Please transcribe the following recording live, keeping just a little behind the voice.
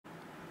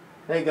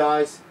Hey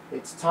guys,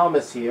 it's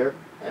Thomas here,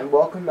 and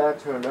welcome back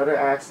to another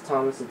Ask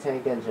Thomas the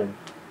Tank Engine.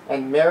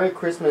 And Merry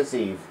Christmas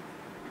Eve.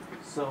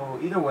 So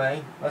either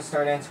way, let's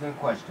start answering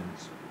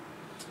questions.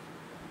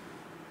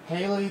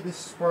 Haley the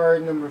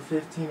Sprite number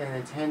 15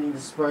 and attending the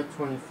Sprite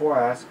 24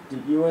 asks,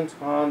 do you and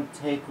Tom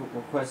take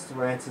requests to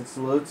rants and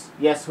salutes?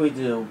 Yes we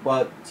do,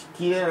 but to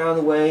keep it out of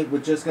the way, we're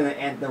just going to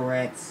end the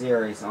rant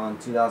series on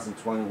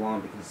 2021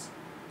 because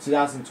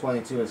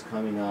 2022 is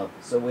coming up,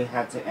 so we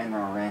had to end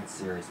our rant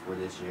series for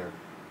this year.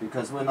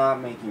 Because we're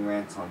not making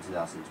rants on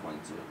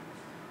 2022.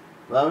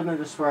 Logan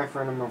the Sprite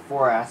for number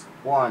 4 asks,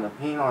 1.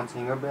 Opinion on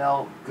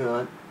Tinkerbell,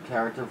 good,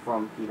 character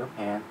from Peter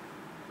Pan.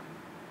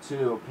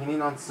 2.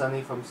 Opinion on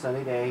Sunny from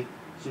Sunny Day,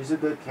 she's a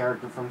good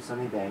character from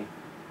Sunny Day.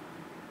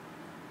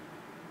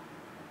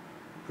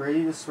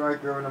 Pretty the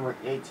Sprite Girl number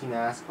 18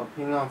 asks,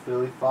 opinion on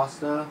Philly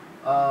Foster.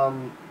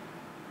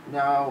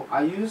 Now,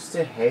 I used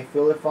to hate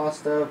Philly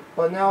Foster,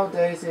 but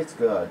nowadays it's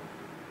good.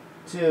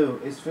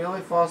 2. Is Philly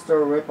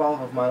Foster a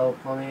ripoff of My Little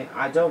Pony?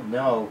 I don't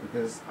know,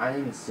 because I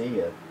didn't see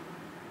it.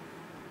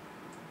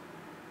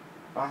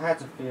 I had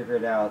to figure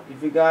it out.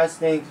 If you guys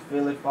think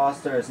Philly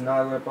Foster is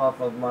not a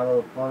ripoff of My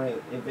Little Pony,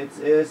 if it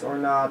is or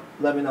not,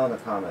 let me know in the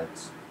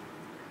comments.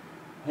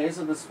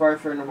 Hazel the Sprite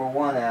for number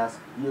 1 asks,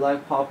 you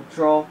like Paw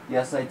Patrol?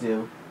 Yes I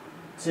do.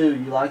 2.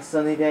 You like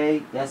Sunny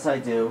Day? Yes I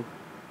do.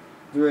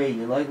 3.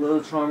 You like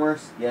Little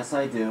Charmers? Yes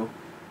I do.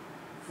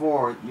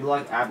 4. You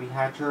like Abby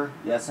Hatcher?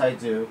 Yes I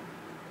do.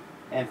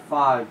 And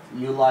 5,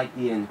 you like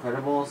The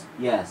Incredibles?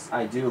 Yes,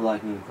 I do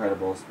like The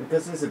Incredibles,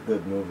 because it's a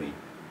good movie.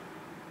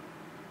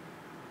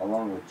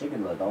 Along with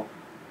Chicken Little.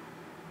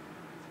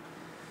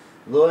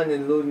 Lewin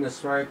and Luden the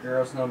Sprite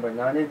Girls number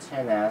 9 and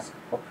 10 ask,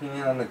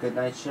 opinion on The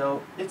Goodnight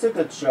Show? It's a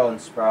good show in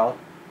Sprout.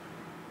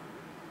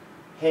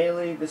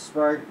 Haley the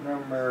Sprite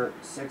number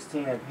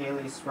 16 and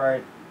Haley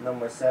Sprite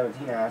number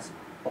 17 ask,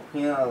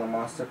 opinion on The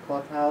Monster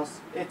Clubhouse?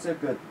 It's a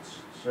good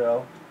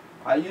show.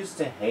 I used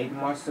to hate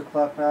Monster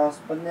Clubhouse,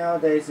 but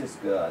nowadays it's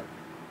good.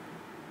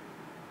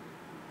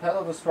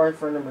 Pedal the Sprite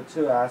for number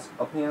 2 asks,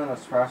 opinion on the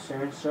Sprout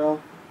Streaming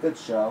Show? Good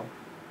show.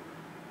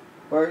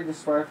 Birdie the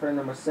Sprite for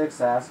number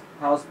 6 asks,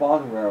 how's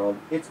Baldwin Railroad?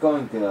 It's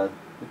going good,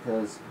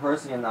 because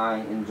Percy and I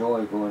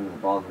enjoy going to the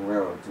Baldwin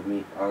Railroad to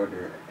meet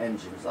other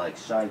engines like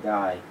Shy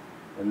Guy,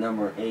 the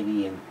number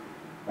 80, and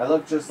I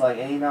look just like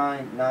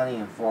 89, 90,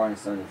 and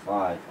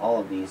 475.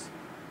 All of these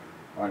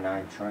are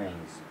 9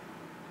 trains.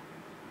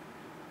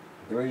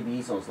 3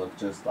 diesels look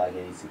just like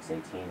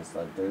 8618. It's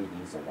like 3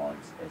 diesel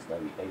ones,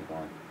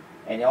 SW81.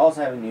 And they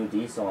also have a new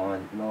diesel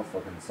on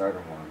Norfolk and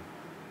Southern one.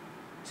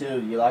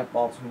 2. You like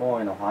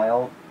Baltimore and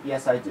Ohio?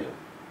 Yes, I do.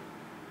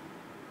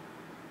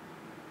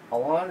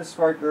 Along the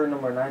Sprite Girl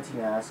number 19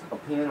 asks,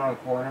 opinion on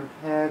Corn and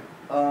Peg?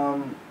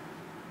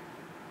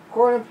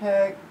 Corn and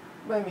Peg,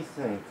 let me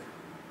think.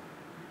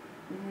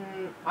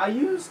 I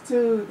used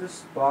to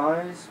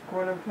despise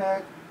Corn and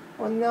Peg,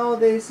 but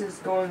nowadays it's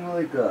going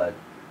really good.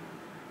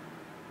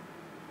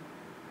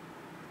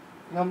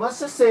 Now, let's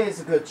just say it's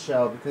a good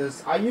show,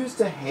 because I used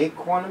to hate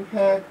Corn and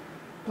Peg,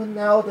 but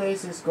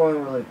nowadays it's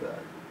going really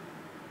good.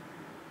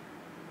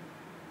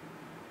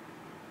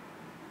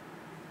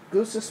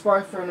 Goose the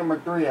Sprite for number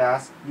 3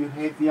 asks, you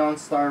hate Beyond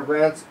Star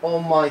Rants? Oh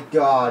my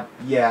god,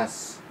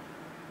 yes.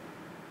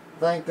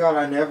 Thank god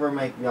I never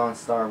make Beyond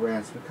Star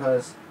Rants,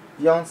 because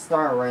Beyond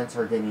Star Rants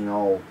are getting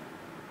old.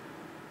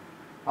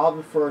 I'll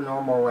prefer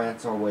normal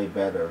rants are way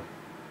better.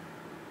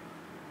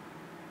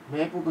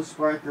 Maple the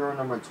Sprite Girl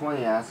number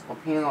 20 asks,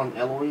 opinion on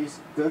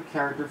Eloise? Good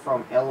character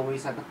from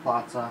Eloise at the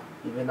Plaza,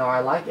 even though I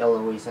like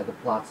Eloise at the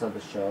Plaza of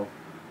the show.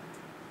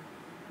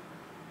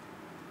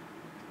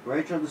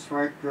 Rachel the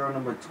Sprite Girl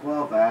number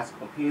 12 asks,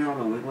 opinion on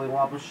the Wiggly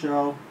Wobble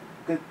show?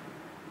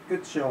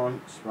 Good show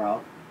on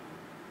Sprout.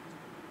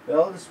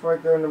 Bella the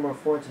Sprite Girl number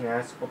 14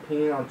 asks,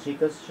 opinion on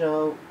Chica's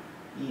show?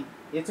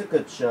 It's a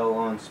good show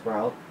on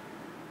Sprout.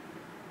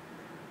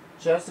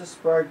 Chess the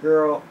Sprite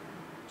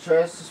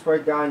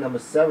Guy number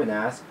 7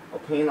 asks,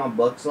 opinion on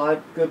Bugs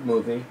Life? Good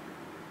movie.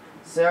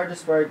 Sarah the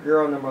Sprite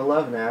Girl number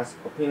 11 asks,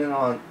 opinion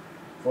on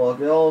Full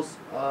Girls?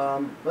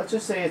 Let's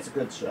just say it's a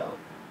good show.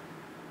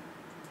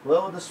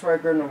 Lil the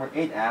Sprite Girl number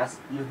 8 asks,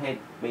 you hate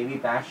Baby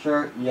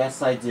Basher?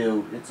 Yes, I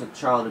do. It's a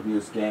child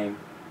abuse game.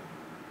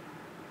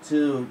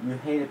 2. You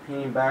hate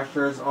Opinion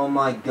Bashers? Oh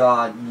my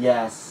god,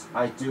 yes.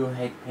 I do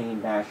hate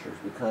Opinion Bashers,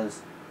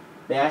 because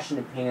bashing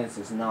opinions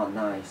is not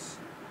nice.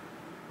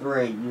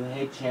 3. You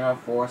hate channel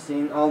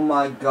forcing? Oh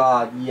my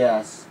god,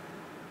 yes.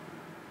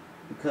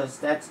 Because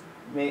that's...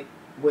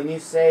 When you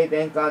say,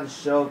 thank god the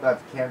show got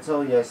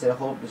canceled, yes, I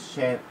hope this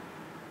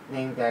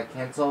thing got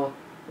canceled.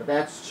 But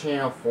that's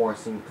channel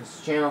forcing,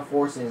 because channel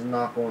forcing is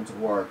not going to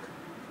work.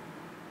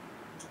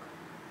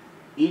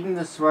 Even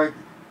the Sprite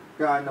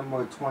Guy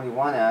number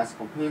 21 asks,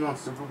 opinion on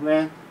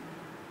Superman?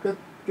 Good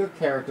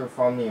character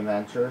from the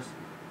Adventures.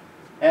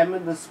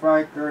 Edmund the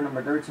Sprite Girl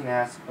number 13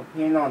 asks,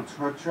 opinion on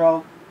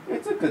Churchill?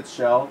 It's a good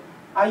show.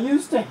 I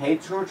used to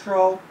hate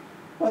Churchill,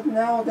 but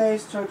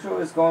nowadays Churchill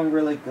is going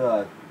really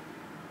good.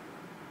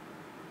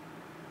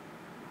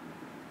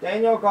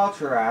 Daniel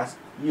Gaultier asks,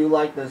 you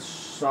like the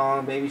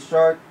song Baby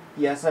Shark?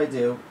 Yes, I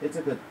do. It's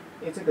a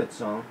good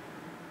song.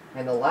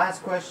 And the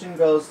last question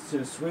goes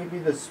to Sweetie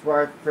the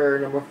Sprite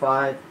Fairy number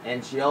 5,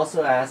 and she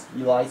also asked,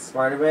 "You like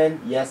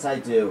Spider-Man?" Yes, I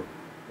do.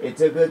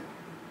 It's a good.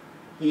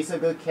 He's a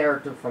good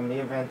character from the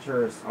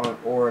Adventures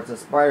or it's a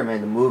Spider-Man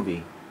the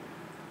movie.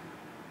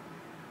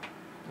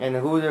 And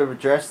who the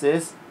address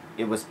is?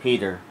 It was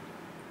Peter.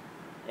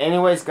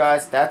 Anyways,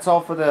 guys, that's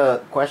all for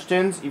the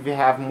questions. If you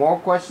have more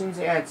questions,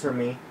 answer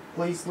me.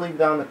 Please leave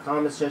down in the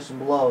comment section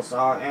below so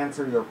I'll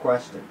answer your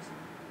questions.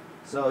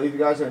 So if you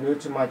guys are new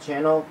to my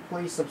channel,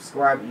 please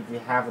subscribe if you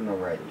haven't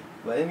already.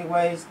 But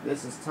anyways,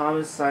 this is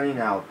Thomas signing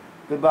out.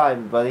 Goodbye,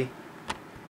 everybody.